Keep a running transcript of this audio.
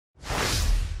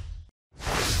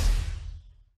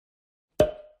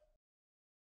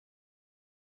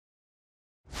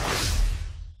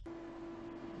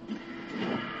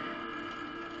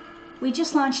We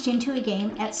just launched into a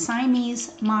game at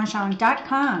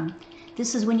SiameseMahJongg.com.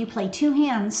 This is when you play two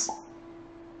hands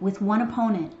with one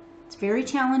opponent. It's very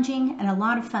challenging and a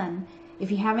lot of fun.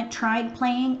 If you haven't tried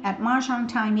playing at Mahjong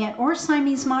Time yet or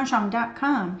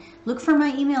SiameseMahJongg.com, look for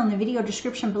my email in the video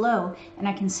description below and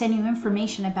I can send you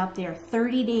information about their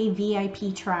 30-day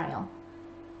VIP trial.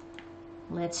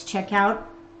 Let's check out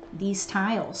these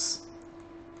tiles.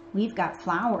 We've got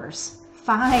flowers,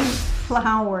 5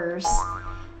 flowers.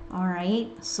 All right,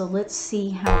 so let's see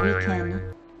how we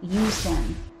can use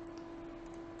them.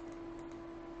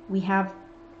 We have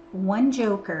 1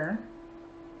 joker,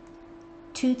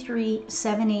 2, 3,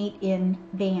 7, 8 in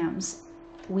BAMs.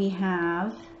 We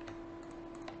have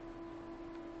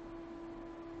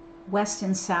west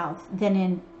and south. Then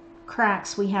in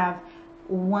cracks we have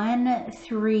 1,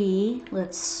 3,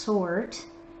 let's sort,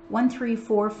 1, 3,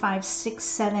 4, 5, 6,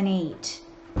 7, 8.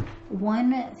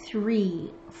 1,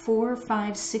 3, 4,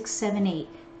 5, 6, 7, 8.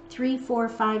 3, 4,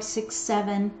 5, 6,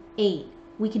 7, 8.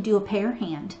 We could do a pair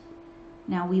hand.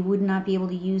 Now we would not be able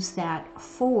to use that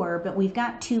 4, but we've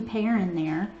got 2 pair in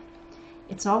there.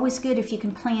 It's always good if you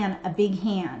can plan a big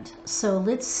hand. So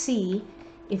let's see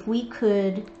if we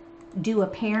could do a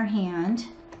pair hand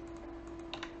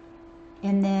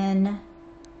and then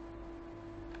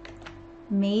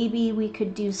maybe we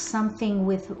could do something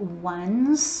with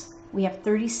ones. We have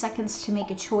 30 seconds to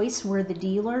make a choice. We're the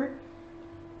dealer.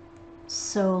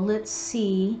 So let's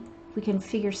see if we can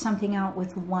figure something out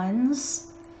with ones.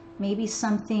 Maybe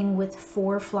something with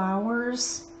 4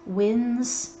 flowers,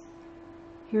 wins.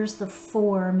 Here's the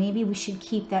 4. Maybe we should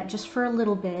keep that just for a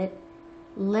little bit.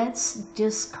 Let's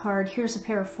discard. Here's a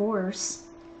pair of 4s.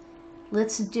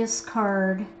 Let's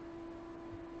discard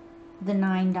the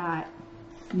 9 dot.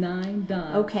 9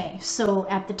 dots. Okay, so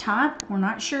at the top, we're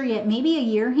not sure yet. Maybe a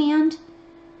year hand.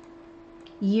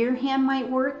 Year hand might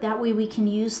work. That way we can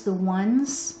use the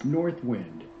ones. North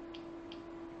wind.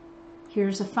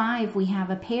 Here's a 5. We have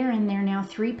a pair in there now.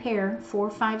 3 pair. 4,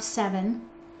 5, 7.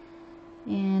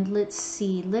 And let's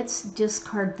see. Let's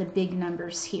discard the big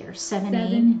numbers here. 7,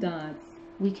 7 8. dots.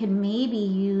 We could maybe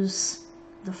use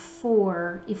the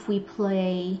 4 if we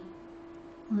play.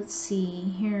 Let's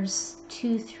see, here's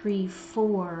 2, 3,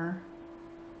 4,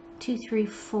 2, 3,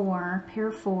 4, pair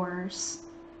of 4s.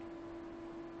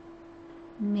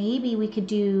 Maybe we could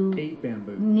do 8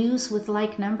 bamboo. news with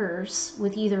like numbers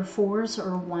with either 4s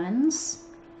or 1s,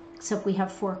 except we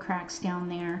have 4 cracks down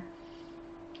there.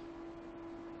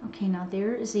 Okay, now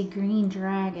there is a green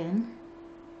dragon.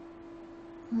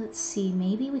 Let's see,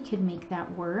 maybe we could make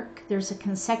that work. There's a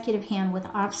consecutive hand with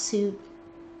offsuit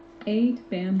 8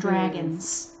 bamboos.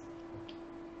 dragons.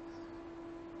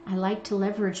 I like to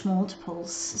leverage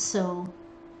multiples, so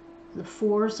the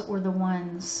 4s or the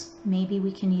 1s, maybe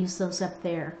we can use those up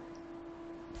there.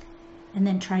 And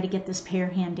then try to get this pair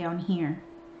hand down here.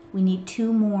 We need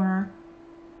 2 more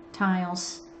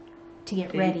tiles to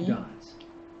get 8 ready. dots.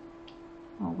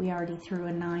 Well, we already threw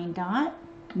a 9 dot.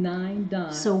 9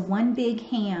 dots. So 1 big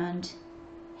hand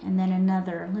and then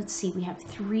another. Let's see, we have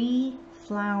 3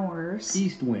 flowers.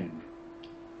 East wind.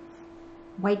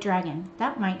 White dragon.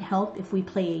 That might help if we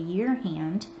play a year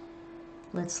hand.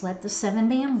 Let's let the 7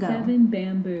 bam go. 7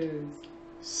 bamboos.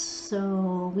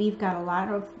 So we've got a lot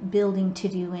of building to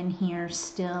do in here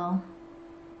still.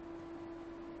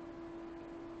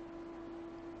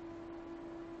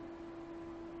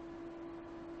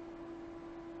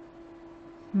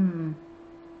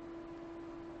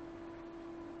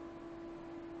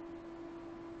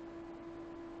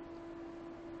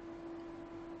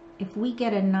 If we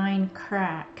get a 9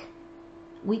 crack,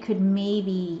 we could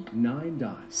maybe 9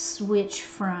 dots. switch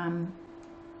from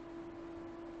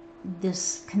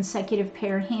this consecutive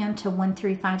pair hand to 1,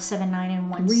 3, 5, 7, 9, and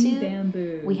 1 3 suit.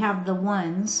 bamboos. We have the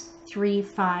 1s, 3,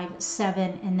 5,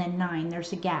 7, and then 9.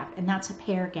 There's a gap, and that's a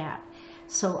pair gap.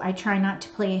 So I try not to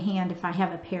play a hand if I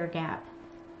have a pair gap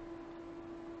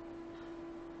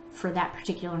for that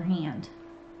particular hand.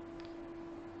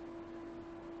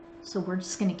 So we're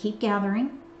just going to keep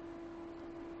gathering.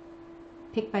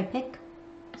 Pick by pick.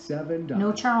 7 dots.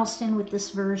 No Charleston with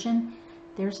this version.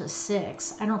 There's a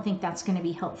 6. I don't think that's going to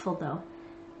be helpful though.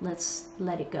 Let's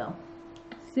let it go.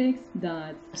 6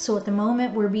 dots. So at the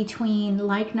moment we're between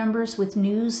like numbers with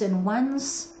news and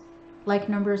 1s, like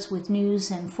numbers with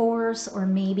news and 4s, or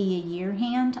maybe a year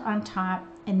hand on top,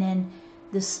 and then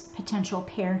this potential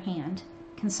pair hand,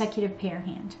 consecutive pair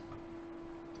hand.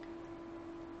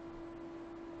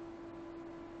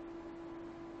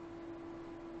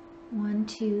 One,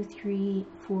 2, 3,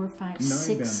 4, 5, 9 6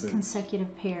 bamboos.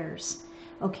 consecutive pairs.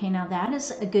 Okay, now that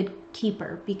is a good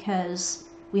keeper because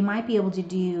we might be able to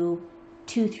do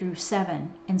 2 through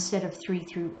 7 instead of 3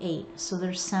 through 8. So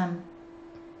there's some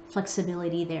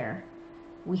flexibility there.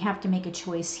 We have to make a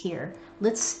choice here.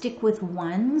 Let's stick with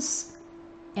ones,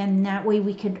 and that way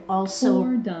we could also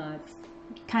 4 dots.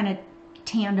 kind of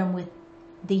tandem with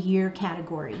the year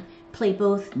category. Play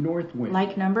both North wind.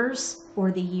 like numbers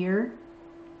or the year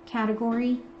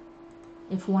category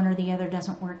if one or the other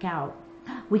doesn't work out.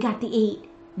 We got the 8.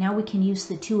 Now we can use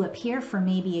the 2 up here for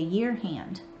maybe a year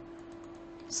hand.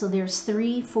 So there's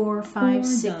 3, 4, 5,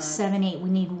 6, dots. 7, 8. We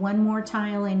need one more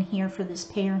tile in here for this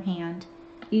pair hand.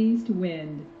 East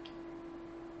wind.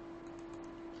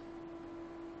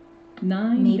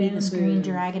 9 Maybe bamboos. this green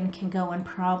dragon can go on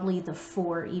probably the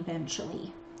 4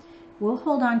 eventually. We'll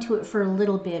hold on to it for a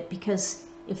little bit, because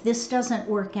if this doesn't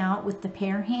work out with the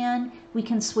pair hand, we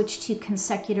can switch to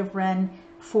consecutive run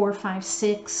 4, 5,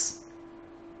 6,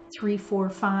 3, 4,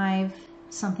 5,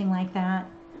 something like that.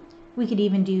 We could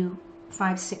even do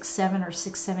 5, 6, 7 or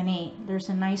 6, 7, 8. There's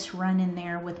a nice run in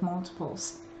there with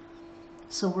multiples.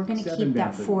 So we're going to 7 keep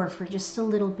that bamboos. 4 for just a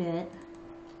little bit.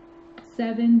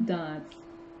 7 dots.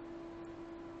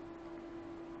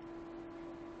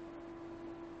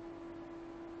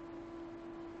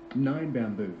 Nine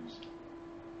bamboos.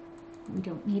 We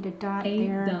don't need a dot 8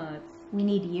 there. dots. We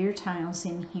need year tiles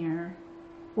in here,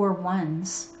 or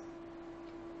ones.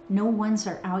 No ones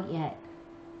are out yet.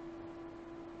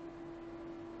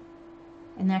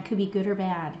 And that could be good or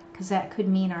bad, because that could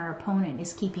mean our opponent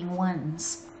is keeping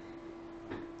ones.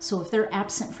 So if they're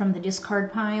absent from the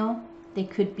discard pile, they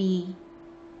could be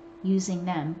using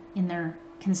them in their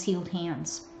concealed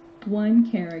hands. 1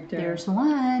 character. There's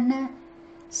 1.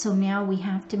 So now we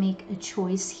have to make a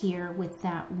choice here with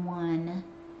that 1.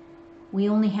 We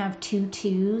only have 2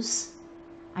 2s.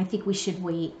 I think we should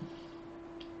wait.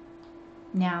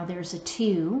 Now there's a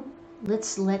 2.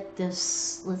 Let's let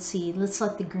this, let's see, let's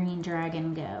let the green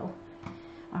dragon go.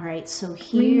 All right, so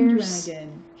Green here's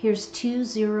dragon. 2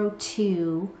 0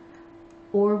 2,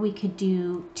 or we could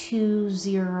do 2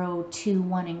 0 2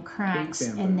 1 in cracks,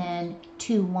 bamboos. and then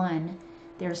 2 1.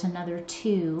 There's another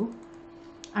 2.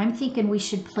 I'm thinking we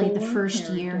should play the 4 first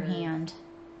year characters. hand.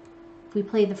 If we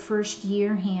play the first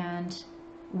year hand,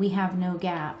 we have no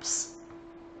gaps.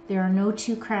 There are no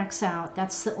 2 cracks out.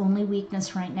 That's the only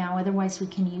weakness right now. Otherwise, we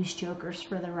can use jokers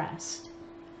for the rest.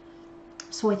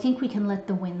 So I think we can let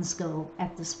the wins go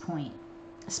at this point,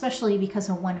 especially because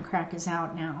a 1 crack is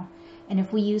out now. And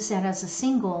if we use that as a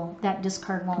single, that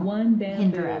discard won't 1 bamboo.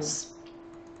 hinder us.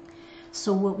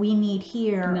 So what we need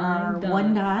here 9 are dots.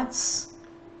 1 dots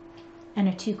and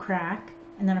a 2 crack.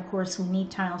 And then of course we need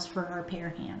tiles for our pair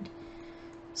hand.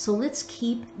 So let's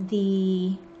keep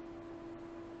the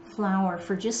flower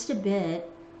for just a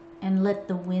bit and let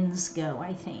the winds go,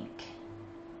 I think.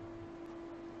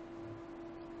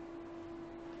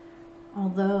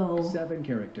 Although 7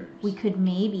 characters. we could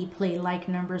maybe play like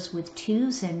numbers with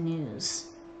 2s and news,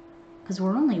 because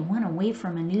we're only 1 away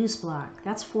from a news block.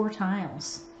 That's 4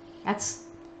 tiles. That's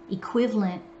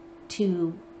equivalent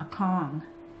to a Kong.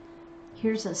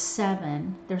 Here's a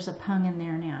 7. There's a pung in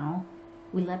there now.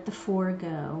 We let the 4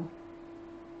 go.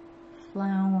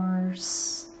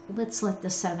 Flowers. Let's let the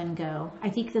 7 go. I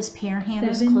think this pair hand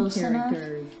is 7 close enough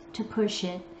characters. to push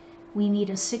it. We need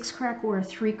a 6 crack or a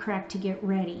 3 crack to get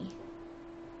ready.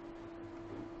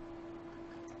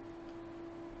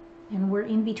 And we're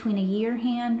in between a year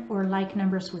hand or like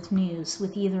numbers with news,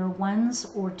 with either 1s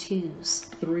or 2s.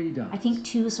 3 dots. I think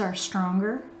 2s are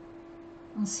stronger.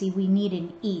 Let's see, we need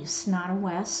an east, not a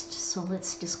west, so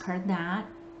let's discard that.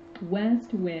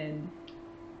 West wind.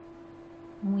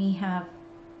 We have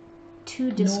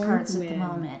 2 discards at the wind.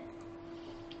 moment.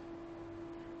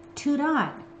 2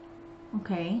 dot.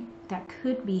 Okay, that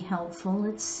could be helpful.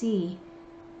 Let's see.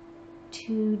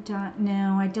 2 dot.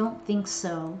 No, I don't think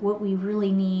so. What we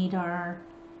really need are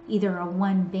either a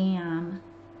 1 bam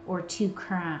or 2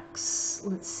 cracks.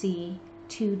 Let's see.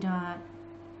 2 dot.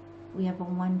 We have a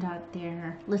 1 dot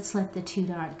there. Let's let the 2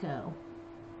 dot go.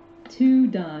 2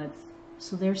 dots.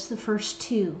 So there's the first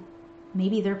 2.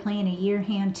 Maybe they're playing a year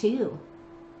hand too.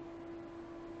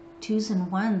 2s and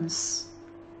 1s.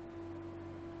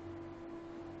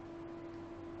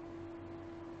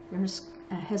 There's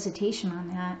a hesitation on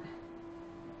that.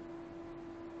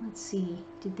 Let's see,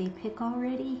 did they pick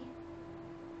already?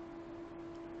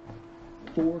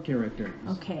 4 characters.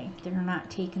 Okay, they're not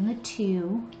taking the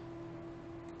 2.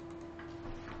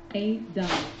 8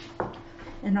 dots.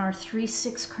 And our 3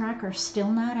 6 crack are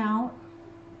still not out.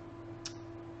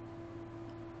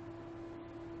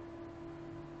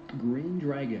 Green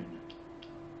dragon.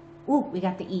 Ooh, we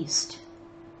got the east.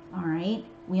 All right,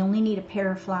 we only need a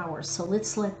pair of flowers, so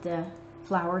let's let the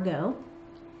flower go.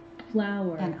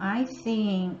 flower, And I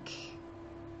think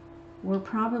we're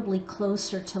probably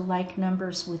closer to like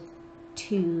numbers with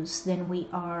twos than we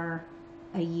are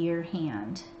a year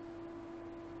hand.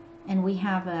 And we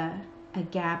have a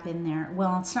gap in there.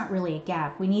 Well, it's not really a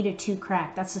gap. We need a 2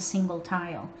 crack. That's a single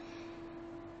tile.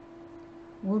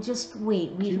 We'll just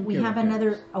wait. We have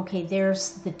another. Okay,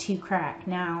 there's the 2 crack.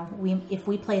 Now, if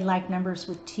we play like numbers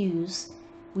with twos,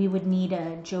 we would need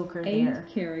a joker 8 there.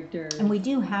 characters, And we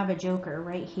do have a joker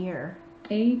right here.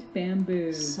 8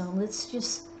 bamboos, So let's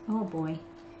just, oh boy,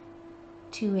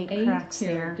 2 8 8 cracks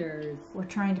there. characters, We're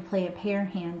trying to play a pair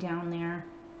hand down there.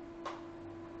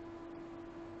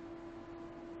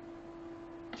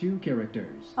 2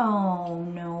 characters. Oh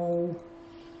no.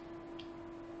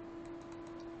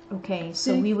 Okay,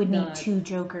 so 6 we would need dots. 2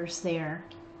 jokers there.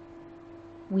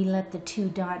 We let the 2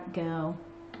 dot go.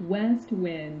 west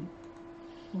wind,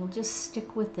 We'll just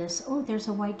stick with this. Oh, there's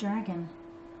a white dragon.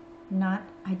 I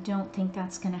don't think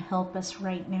that's going to help us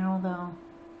right now though.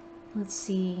 Let's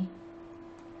see.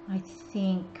 I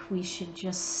think we should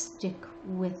just stick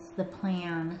with the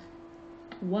plan.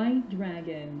 white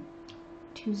dragon,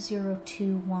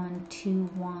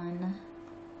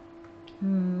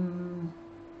 202121.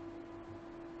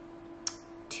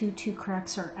 2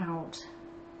 cracks are out.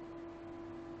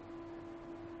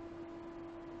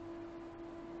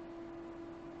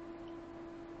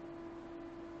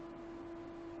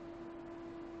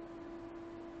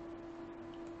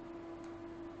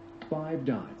 Five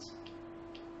dots.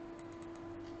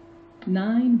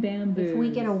 9 bamboos, If we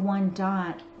get a 1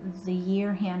 dot, the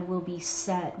year hand will be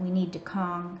set. We need to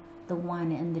Kong the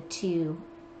 1 and the 2.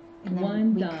 And then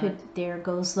 1 we dot. could, there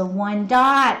goes the 1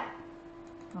 dot.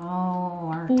 Oh,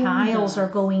 our 4 tiles are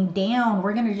dots. going down.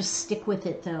 We're going to just stick with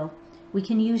it though. We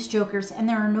can use jokers, and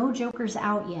there are no jokers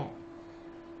out yet.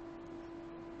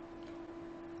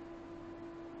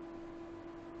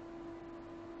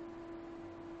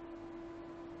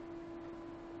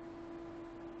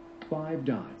 Five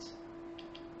dots.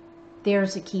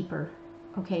 There's a keeper.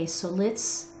 Okay, so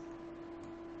let's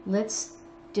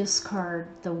discard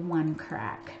the 1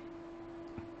 crack.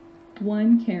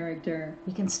 1 character,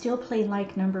 We can still play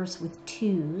like numbers with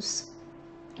twos.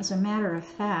 As a matter of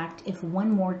fact, if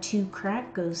one more 2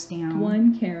 crack goes down,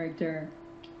 1 character,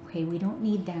 okay, we don't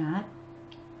need that.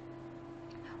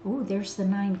 Oh, there's the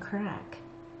 9 crack.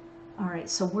 All right,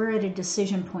 so we're at a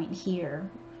decision point here.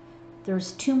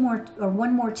 There's 2 more, or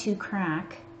 1 more 2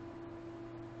 crack.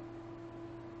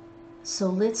 So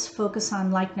let's focus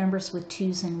on like numbers with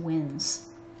twos and wins.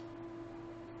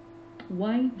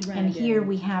 white dragon, And here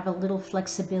we have a little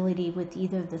flexibility with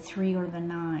either the 3 or the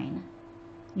 9.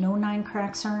 No 9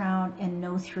 cracks are out and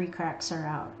no 3 cracks are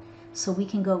out. So we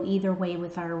can go either way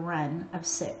with our run of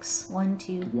 6. 1,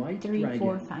 2, White 3, 4,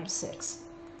 dragon. 5, 6.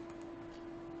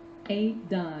 8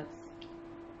 dots,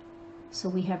 So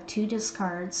we have 2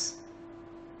 discards.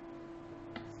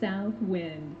 south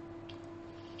wind,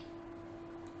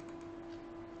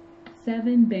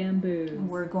 7 bamboos, And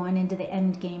we're going into the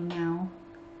end game now.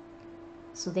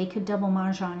 So they could double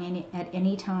Mah Jongg at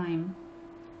any time.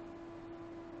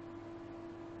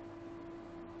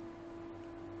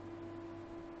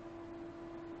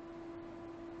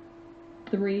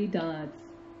 Three dots,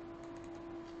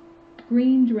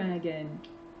 green dragon,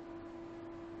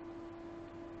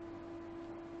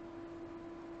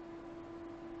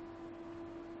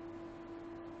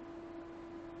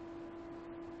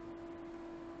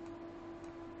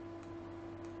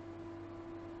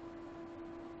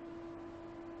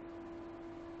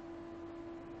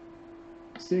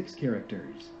 Six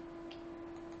characters.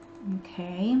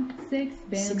 Okay. 6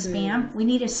 bamboos, 6 bam. We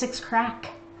need a 6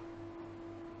 crack.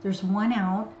 There's 1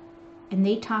 out, and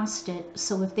they tossed it.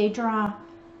 So if they draw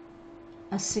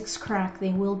a 6 crack,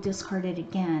 they will discard it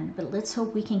again. But let's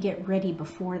hope we can get ready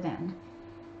before then,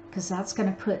 because that's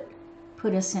going to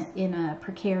put us in a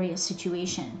precarious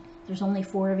situation. There's only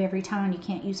 4 of every town. You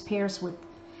can't use pairs with,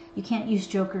 you can't use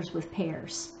jokers with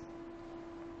pairs.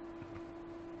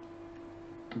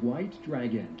 White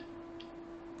dragon.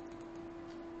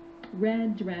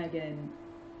 red dragon,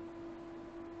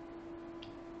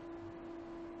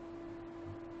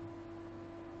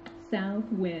 south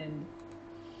wind,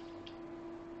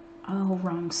 Oh,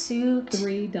 wrong suit.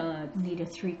 3 dots, We need a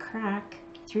 3 crack.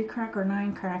 3 crack or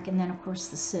 9 crack, and then of course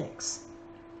the 6.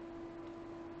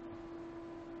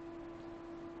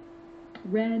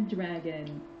 red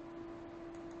dragon,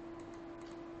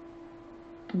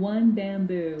 1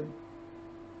 bamboo,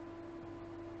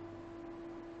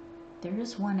 There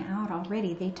is 1 out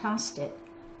already. They tossed it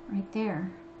right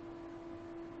there.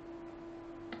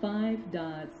 5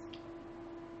 dots,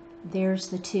 There's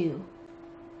the 2.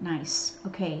 Nice.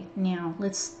 Okay, now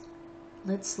let's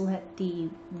let's let the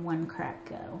one crack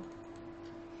go.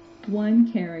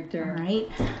 1 character. All right,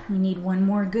 we need one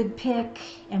more good pick,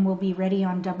 and we'll be ready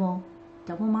on double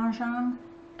Mah Jongg.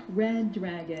 Red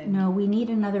dragon. No, we need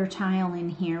another tile in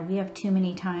here. We have too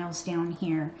many tiles down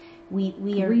here. We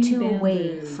are 3 too away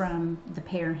bamboos. from the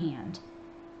pair hand.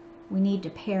 We need to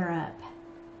pair up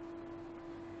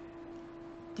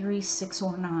 3, 6,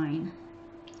 or 9.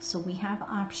 So we have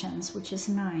options, which is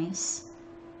nice.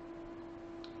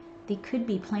 They could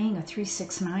be playing a 3,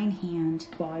 6, 9 hand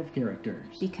 5 characters.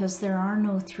 because there are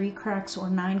no 3 cracks or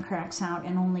 9 cracks out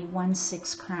and only 1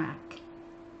 6 crack.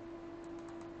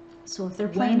 So if they're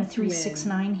playing a West 3, wind. 6,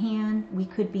 9 hand, we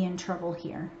could be in trouble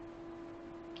here.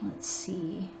 Let's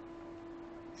see.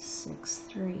 6,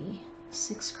 3,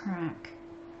 6 crack.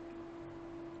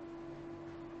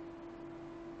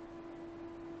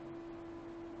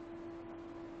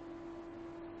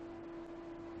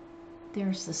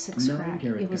 There's the 6 9 crack.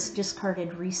 It was characters.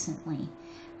 discarded recently.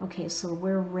 Okay, so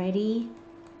we're ready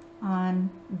on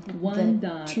the 1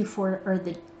 dot. 2, 4, or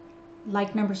the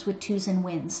like numbers with 2s and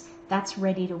wins. That's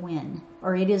ready to win,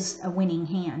 or it is a winning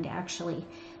hand actually.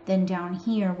 Then down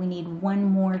here we need one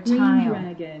more Green tile.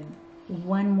 dragon.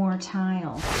 One more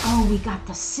tile. Oh, we got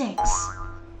the 6.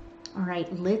 All right,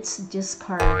 let's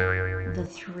discard the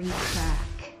 3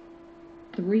 crack.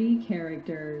 3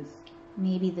 characters.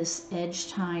 Maybe this edge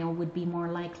tile would be more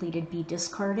likely to be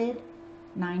discarded.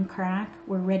 9 crack.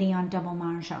 We're ready on double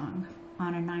Mah Jongg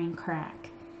on a 9 crack.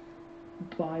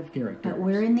 5 characters. But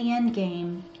we're in the end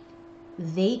game.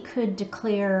 They could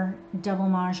declare double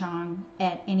Mah Jongg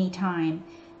at any time.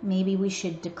 Maybe we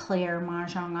should declare Mah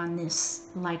Jongg on this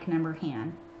like number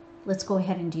hand. Let's go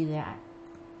ahead and do that.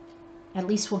 At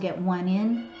least we'll get 1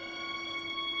 in.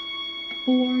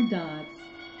 4 dots.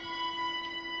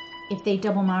 If they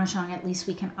double Mah Jongg, at least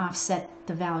we can offset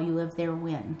the value of their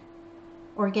win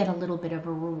or get a little bit of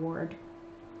a reward.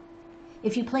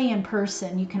 If you play in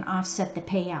person, you can offset the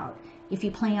payout. If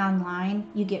you play online,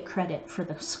 you get credit for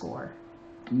the score.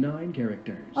 9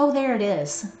 characters. Oh, there it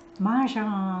is. Mah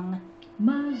Jongg.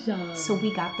 Mah Jongg. So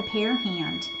we got the pair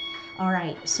hand. All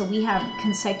right, so we have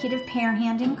consecutive pair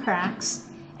hand and cracks,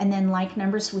 and then like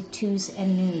numbers with 2s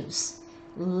and news.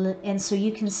 And so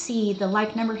you can see the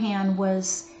like number hand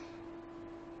was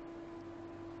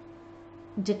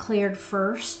declared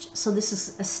first. So this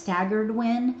is a staggered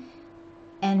win,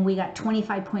 and we got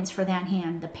 25 points for that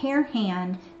hand. The pair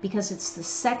hand, because it's the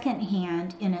second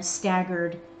hand in a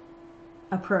staggered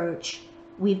approach,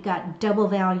 we've got double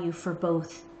value for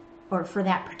both, or for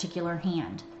that particular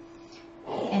hand.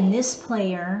 And this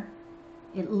player,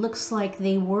 it looks like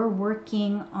they were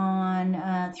working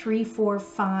on 3, 4,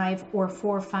 5 or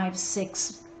 4, 5,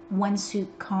 6 one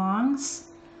suit Kongs,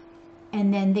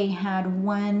 and then they had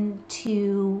 1,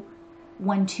 2,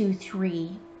 1, 2,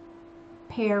 3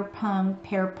 pair Pung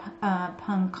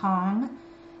Kong.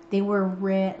 They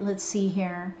were let's see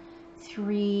here,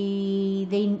 3.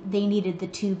 They needed the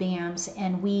 2 bams,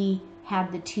 and we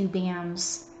had the 2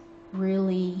 bams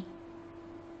really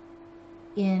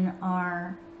in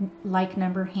our like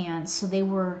number hands. So they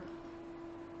were,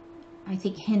 I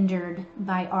think, hindered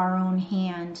by our own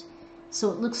hand.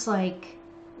 So it looks like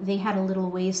they had a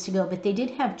little ways to go, but they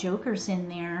did have jokers in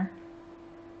there.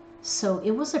 So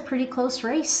it was a pretty close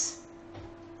race.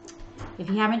 If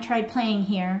you haven't tried playing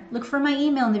here, look for my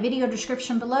email in the video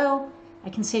description below. I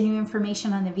can send you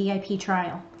information on the VIP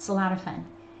trial. It's a lot of fun.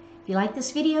 If you like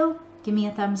this video, give me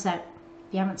a thumbs up.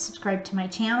 If you haven't subscribed to my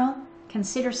channel,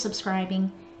 consider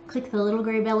subscribing. Click the little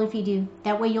gray bell if you do.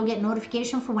 That way you'll get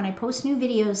notification for when I post new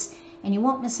videos, and you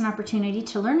won't miss an opportunity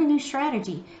to learn a new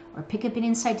strategy or pick up an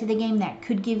insight to the game that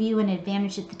could give you an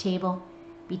advantage at the table.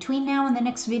 Between now and the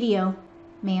next video,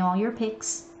 may all your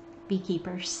picks be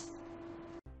keepers.